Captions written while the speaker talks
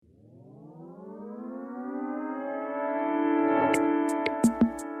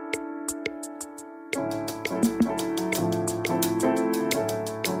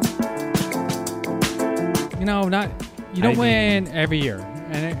You don't win every year.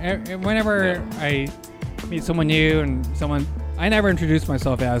 And whenever I meet someone new I never introduce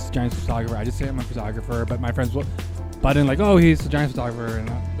myself as a Giants photographer. I just say I'm a photographer, but my friends will butt in like, oh, he's the Giants photographer. And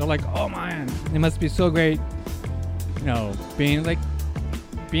they're like, oh, man, it must be so great, being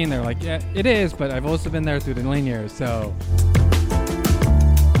there. Like, yeah, it is, but I've also been there through the lean years, so.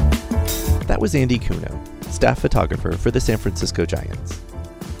 That was Andy Cuno, staff photographer for the San Francisco Giants.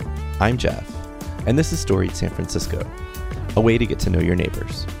 I'm Jeff, and this is Storied San Francisco, a way to get to know your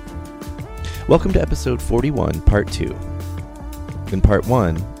neighbors. Welcome to episode 41, part 2. In part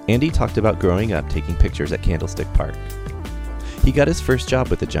 1, Andy talked about growing up taking pictures at Candlestick Park. He got his first job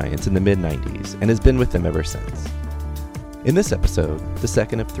with the Giants in the mid-90s and has been with them ever since. In this episode, the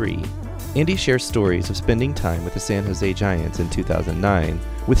second of 3, Andy shares stories of spending time with the San Jose Giants in 2009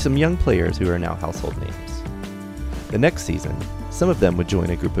 with some young players who are now household names. The next season, some of them would join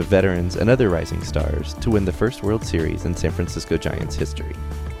a group of veterans and other rising stars to win the first World Series in San Francisco Giants history.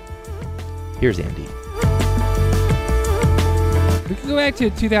 Here's Andy. We can go back to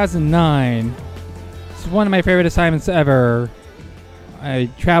 2009. It's one of my favorite assignments ever. I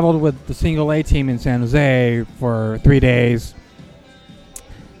traveled with the single A team in San Jose for 3 days.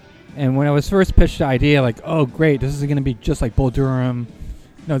 And when I was first pitched the idea, like, oh, great, this is going to be just like Bull Durham.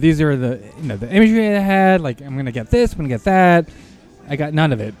 These are the imagery I had. Like, I'm going to get this, I'm going to get that. I got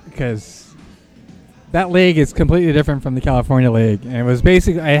none of it because that league is completely different from the California League. And it was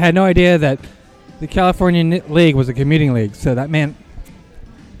basically, I had no idea that the California League was a commuting league. So that meant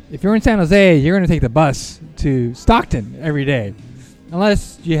if you're in San Jose, you're going to take the bus to Stockton every day.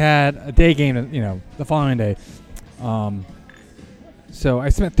 Unless you had a day game, the following day. So I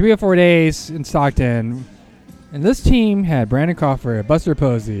spent 3 or 4 days in Stockton. And this team had Brandon Crawford, Buster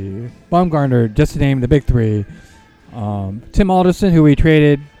Posey, Bumgarner, just to name the big 3. Tim Alderson, who we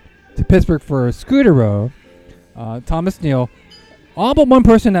traded to Pittsburgh for Scooter Rowe. Thomas Neal. All but one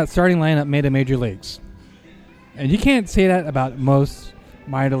person in that starting lineup made the major leagues. And you can't say that about most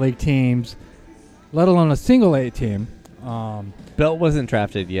minor league teams, let alone a single A team. Belt wasn't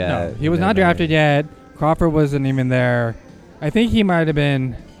drafted yet. No, he was not drafted yet. Crawford wasn't even there. I think he might have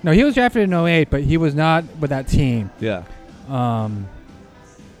been. No, he was drafted in 08, but he was not with that team. Yeah.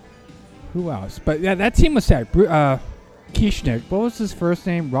 Who else? But yeah, that team was set. Kieschnick. What was his first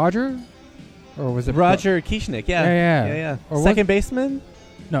name? Roger? Or was it Roger Kieschnick? Yeah. Or second baseman?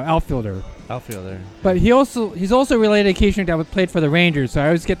 No, outfielder. But he's also related to Kieschnick that played for the Rangers, so I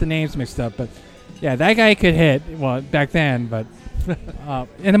always get the names mixed up. But yeah, that guy could hit. Well, back then, but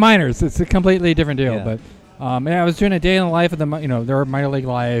in the minors, it's a completely different deal. Yeah. But I was doing a day in the life of their minor league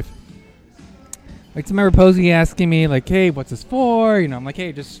life. Like, I remember Posey asking me, like, hey, what's this for? I'm like,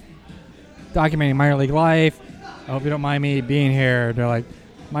 hey, just documenting minor league life. I hope you don't mind me being here. They're like,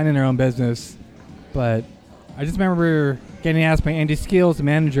 minding their own business. But I just remember getting asked by Andy Skills, the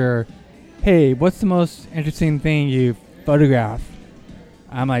manager, hey, what's the most interesting thing you photographed?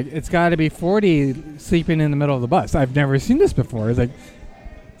 I'm like, it's got to be 40 sleeping in the middle of the bus. I've never seen this before. He's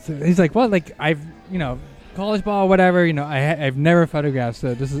like, what? Like, I've, college ball, whatever, I've never photographed,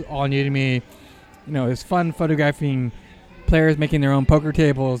 so this is all new to me. It's fun photographing players making their own poker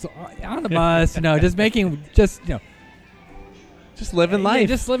tables on the bus, just living life.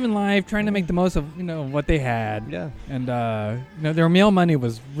 Just living life, trying to make the most of, what they had. Yeah. And, their meal money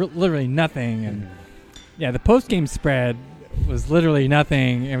was literally nothing. And, the post-game spread was literally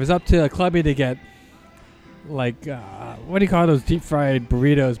nothing. It was up to a clubby to get, like, what do you call those deep-fried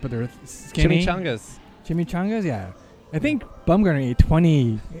burritos, but they're skinny? Chimichangas, yeah. I think Bumgarner ate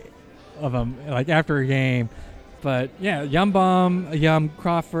 20 of them, like, after a game. But, yeah, young Bum, young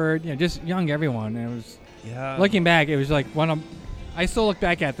Crawford, just young everyone. And it was, looking back, it was like I still look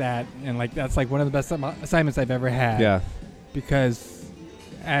back at that, and, like, that's, like, one of the best assignments I've ever had. Yeah. Because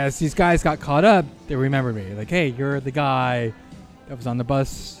as these guys got caught up, they remembered me. Like, hey, you're the guy that was on the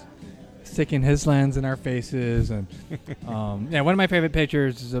bus sticking his lens in our faces. And, one of my favorite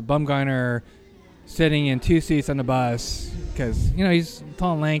pictures is a Bumgarner sitting in 2 seats on the bus because, he's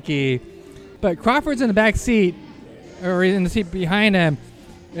tall and lanky. But Crawford's in the back seat, or in the seat behind him,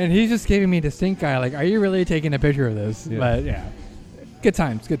 and he's just giving me the stink eye. Like, are you really taking a picture of this? Yeah. But, yeah. Good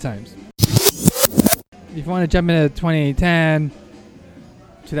times. If you want to jump into 2010,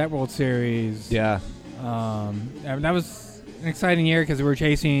 to that World Series. Yeah. That was an exciting year because we were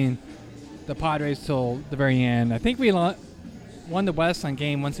chasing the Padres till the very end. I think we won the West on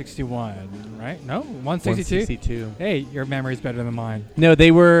game 161, right? No? 162? 162. Hey, your memory's better than mine. No,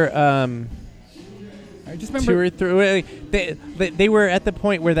 they were I just remember 2 or 3. They were at the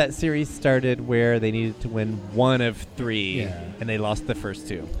point where that series started where they needed to win 1 of 3, and they lost the first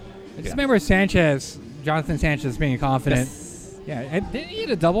 2. I just remember Sanchez Jonathan Sanchez being confident. Yes. Yeah, did he hit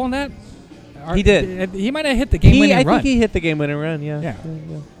a double on that? He did. He might have hit the game-winning I run. think he hit the game-winning run. Yeah. Yeah.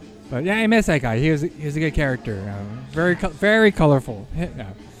 But yeah, I miss that guy. He was a good character. Very colorful. Yeah.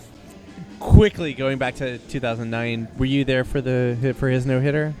 Quickly going back to 2009, were you there for his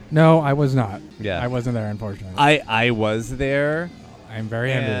no-hitter? No, I was not. Yeah. I wasn't there, unfortunately. I was there. I'm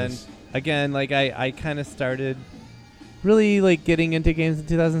very envious. Again, like I kind of started really like getting into games in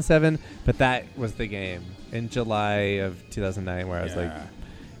 2007, but that was the game in July of 2009 where I was like,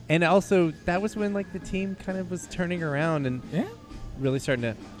 and also that was when like the team kind of was turning around and really starting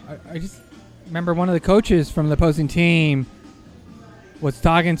to. I just remember one of the coaches from the opposing team was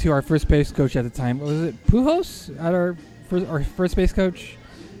talking to our first base coach at the time. Was it Pujols? Our first base coach?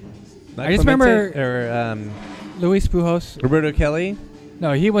 I just remember Luis Pujols. Roberto Kelly.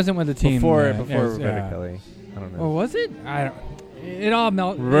 No, he wasn't with the team. Before Roberto Kelly. I don't know. Or was it? I don't. It all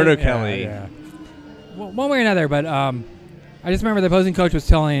melted. Roberto Kelly. Yeah. Well, one way or another, but I just remember the opposing coach was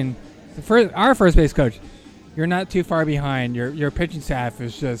telling our first base coach, "You're not too far behind. Your pitching staff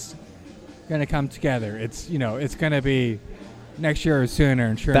is just going to come together. It's it's going to be next year or sooner."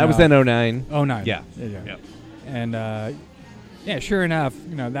 And sure that enough, was in 09. 09. Yeah. Yep. And sure enough,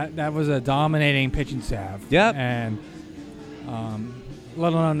 that was a dominating pitching staff. Yep. And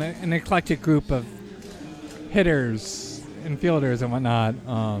let alone an eclectic group of hitters and fielders and whatnot.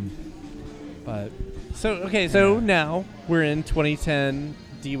 But so now we're in 2010.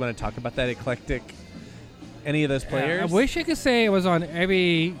 Do you want to talk about that eclectic? Any of those players? I wish I could say it was on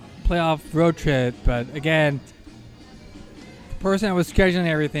every playoff road trip, but again, the person that was scheduling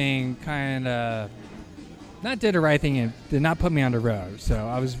everything kind of not did the right thing and did not put me on the road. So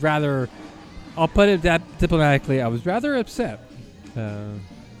I was rather, I'll put it that diplomatically, I was rather upset.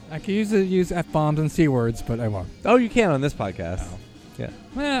 I could use F-bombs and C-words, but I won't. Oh, you can on this podcast. No. Yeah.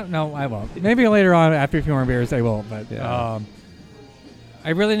 Well, no, I won't. Maybe later on after a few more beers I will, but I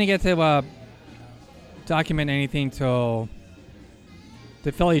really didn't get to document anything till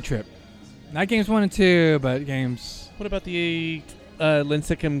the Philly trip. Not games 1 and 2, but games... What about the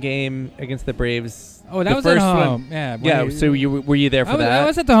Lincecum game against the Braves? Oh, that was at home. Yeah. Yeah, so were you there for that? I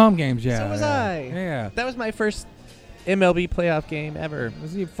was at the home games, yeah. So was I. Yeah. That was my first MLB playoff game ever.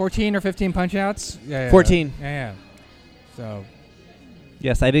 Was he 14 or 15 punch-outs? Yeah. 14. Yeah. So...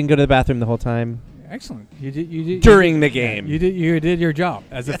 Yes, I didn't go to the bathroom the whole time. Excellent. You did during the game. You did your job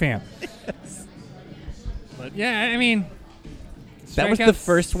as a fan. Yes. But yeah, I mean, that was the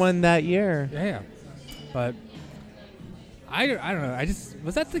first one that year. Yeah. But I don't know.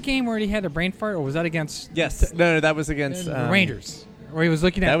 Was that the game where he had a brain fart, or was that against? Yes. No, that was against the Rangers, where he was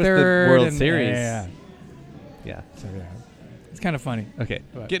looking at that third. That was the World Series. Yeah. So yeah, it's kind of funny. Okay,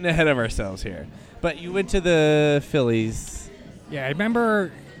 getting ahead of ourselves here. But you went to the Phillies. Yeah, I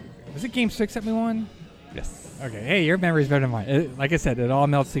remember. Was it Game 6 that we won? Yes. Okay. Hey, your memory's better than mine. Like I said, it all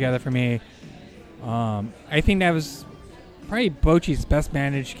melts together for me. I think that was probably Bochy's best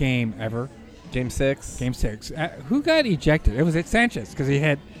managed game ever. Game 6. Game 6. Who got ejected? It was Sanchez because he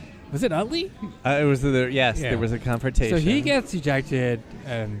had. Was it Utley? It was there was a confrontation. So he gets ejected,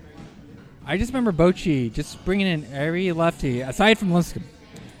 and I just remember Bochy just bringing in every lefty aside from Lincecum,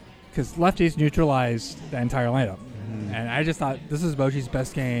 because lefties neutralized the entire lineup. And I just thought this is Bochy's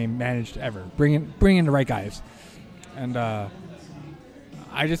best game managed ever. Bring in the right guys. And I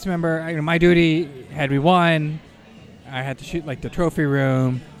just remember my duty, had we won, I had to shoot like the trophy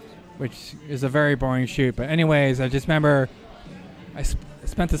room, which is a very boring shoot. But anyways, I just remember I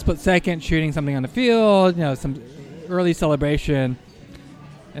spent a split second shooting something on the field, some early celebration.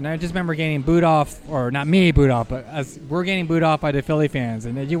 And I just remember getting booed off, or not me booed off, but as we're getting booed off by the Philly fans.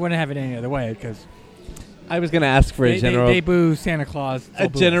 And you wouldn't have it any other way because... I was going to ask for a general... They boo Santa Claus. A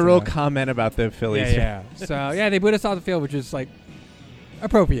general comment about the Phillies. Yeah. So, they booed us off the field, which is,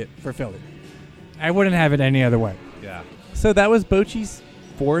 appropriate for Philly. I wouldn't have it any other way. Yeah. So that was Bochy's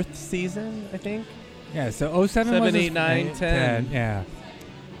 4th season, I think? Yeah, so 07 was 8, 9, 10. Yeah.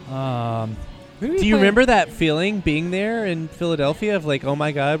 Do you remember that feeling, being there in Philadelphia, of oh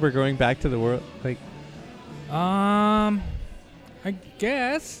my God, we're going back to the world? I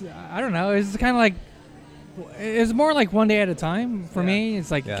guess. I don't know. It's kind of it's more like one day at a time for me. It's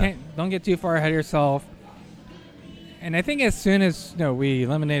don't get too far ahead of yourself. And I think as soon as we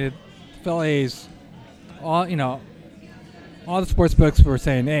eliminated Phillies, all the sports books were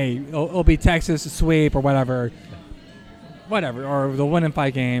saying, "Hey, it'll be Texas a sweep or whatever, or they'll win in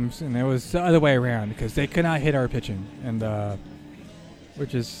 5 games." And it was the other way around because they could not hit our pitching, and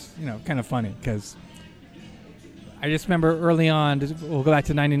which is kind of funny because I just remember early on. We'll go back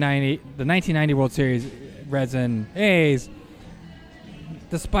to the 1990 World Series. Reds and A's,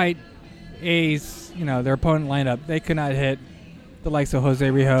 despite A's, their opponent lineup, they could not hit the likes of Jose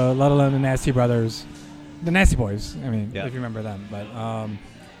Rijo, let alone the Nasty Brothers, the Nasty Boys. I mean, if you remember them.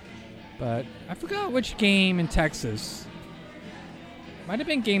 But I forgot which game in Texas. Might have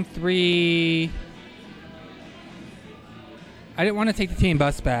been Game 3. I didn't want to take the team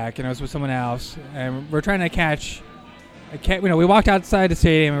bus back, and I was with someone else, and we're trying to catch a cab. We walked outside the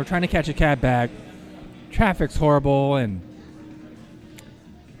stadium, and we're trying to catch a cab back. Traffic's horrible, and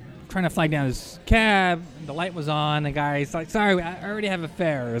trying to flag down this cab. The light was on. The guy's like, sorry, I already have a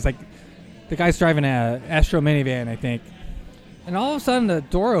fare. It was like the guy's driving a Astro minivan, I think. And all of a sudden, the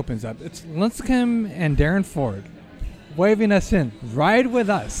door opens up. It's Lincecum and Darren Ford waving us in. Ride with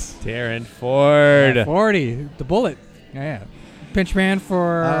us. Darren Ford. Yeah, 40, the bullet. Yeah. Pinch man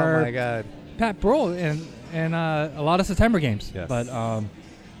for Oh, my God. Pat Burrell in a lot of September games. Yes. But,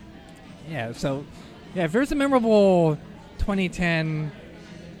 if there's a memorable 2010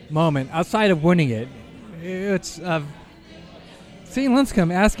 moment outside of winning it, it's seeing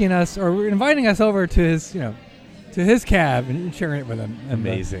Lincecum asking us or inviting us over to his cab and sharing it with him.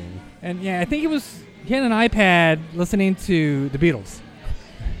 Amazing. And I think he had an iPad listening to the Beatles.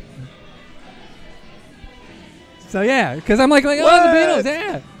 So because I'm like, oh, the Beatles,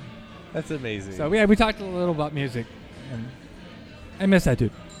 yeah. That's amazing. So we talked a little about music, and I miss that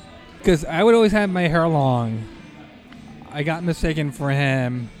dude because I would always have my hair long. I got mistaken for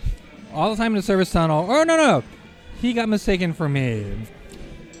him all the time in the service tunnel. Oh no, he got mistaken for me.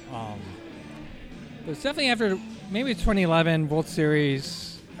 But it's definitely after maybe 2011 World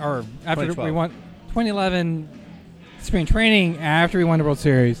Series, or after 2012. we won 2011 spring training after we won the World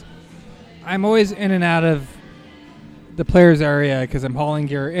Series. I'm always in and out of the players area because I'm hauling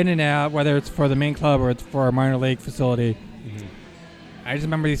gear in and out, whether it's for the main club or it's for a minor league facility. Mm-hmm. I just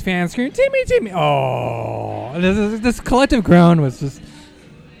remember these fans screaming, Timmy! Oh, this collective groan was just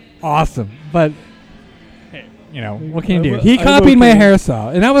awesome. But, hey, what can you do? He copied my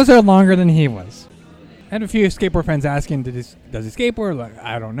hairstyle, and I was there longer than he was. I had a few skateboard friends asking, does he skateboard? Like,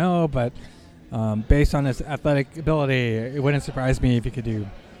 I don't know, but based on his athletic ability, it wouldn't surprise me if he could do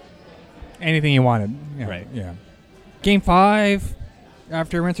anything he wanted. Right. Yeah. Game 5,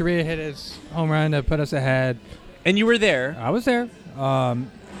 after Renteria hit his home run to put us ahead. And you were there. I was there. I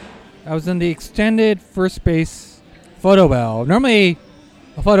was in the extended first base photo well. Normally,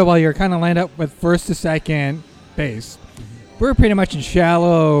 a photo well, you're kind of lined up with first to second base. Mm-hmm. We're pretty much in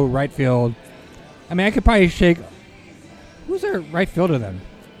shallow right field. I mean, I could probably shake. Who's our right fielder then?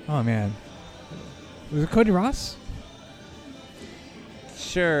 Oh, man. Was it Cody Ross?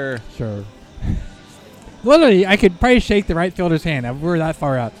 Sure. Literally, I could probably shake the right fielder's hand. We were that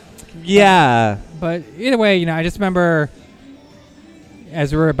far out. Yeah. But either way, I just remember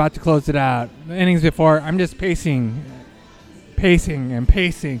as we were about to close it out, the innings before, I'm just pacing.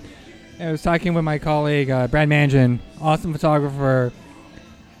 I was talking with my colleague, Brad Mangin, awesome photographer.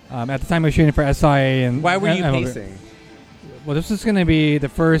 At the time, I was shooting for SIA. And why were you pacing? Well, this was going to be the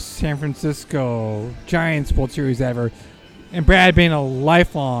first San Francisco Giants World Series ever. And Brad being a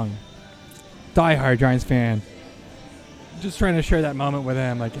lifelong diehard Giants fan, just trying to share that moment with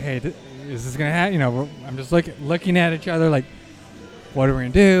him. Like, hey, is this going to happen? I'm just looking at each other like, what are we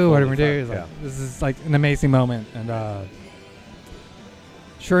going to do? What are we going to do? This is like an amazing moment. And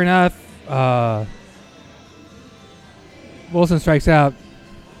sure enough, Wilson strikes out.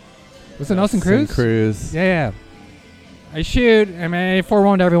 Was it Nelson Cruz? Yeah. I shoot. I mean, I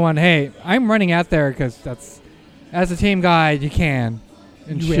forewarned everyone, hey, I'm running out there because that's, as a team guy, you can.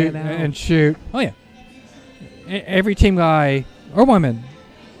 And shoot. Oh, yeah. Every team guy or woman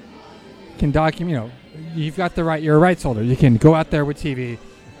can document, you've got you're a right shoulder. You can go out there with TV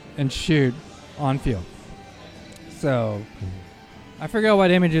and shoot on field. So, I forget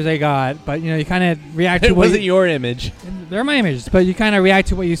what images they got, but, you kind of react to it wasn't your image. They're my images, but you kind of react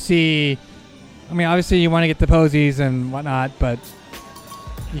to what you see. I mean, obviously you want to get the posies and whatnot, but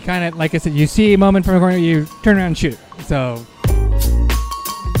you kind of, like I said, you see a moment from the corner, you turn around and shoot. So,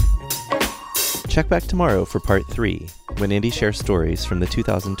 check back tomorrow for part 3, when Andy shares stories from the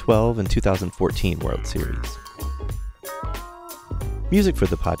 2012 and 2014 World Series. Music for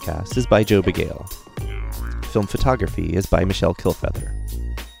the podcast is by Joe Begale. Film photography is by Michelle Kilfeather.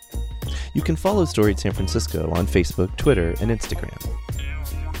 You can follow Storied San Francisco on Facebook, Twitter, and Instagram.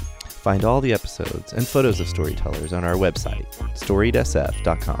 Find all the episodes and photos of storytellers on our website,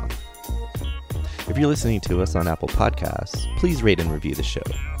 storiedsf.com. If you're listening to us on Apple Podcasts, please rate and review the show.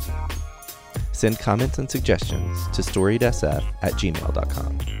 Send comments and suggestions to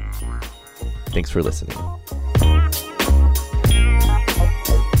storiedsf@gmail.com. Thanks for listening.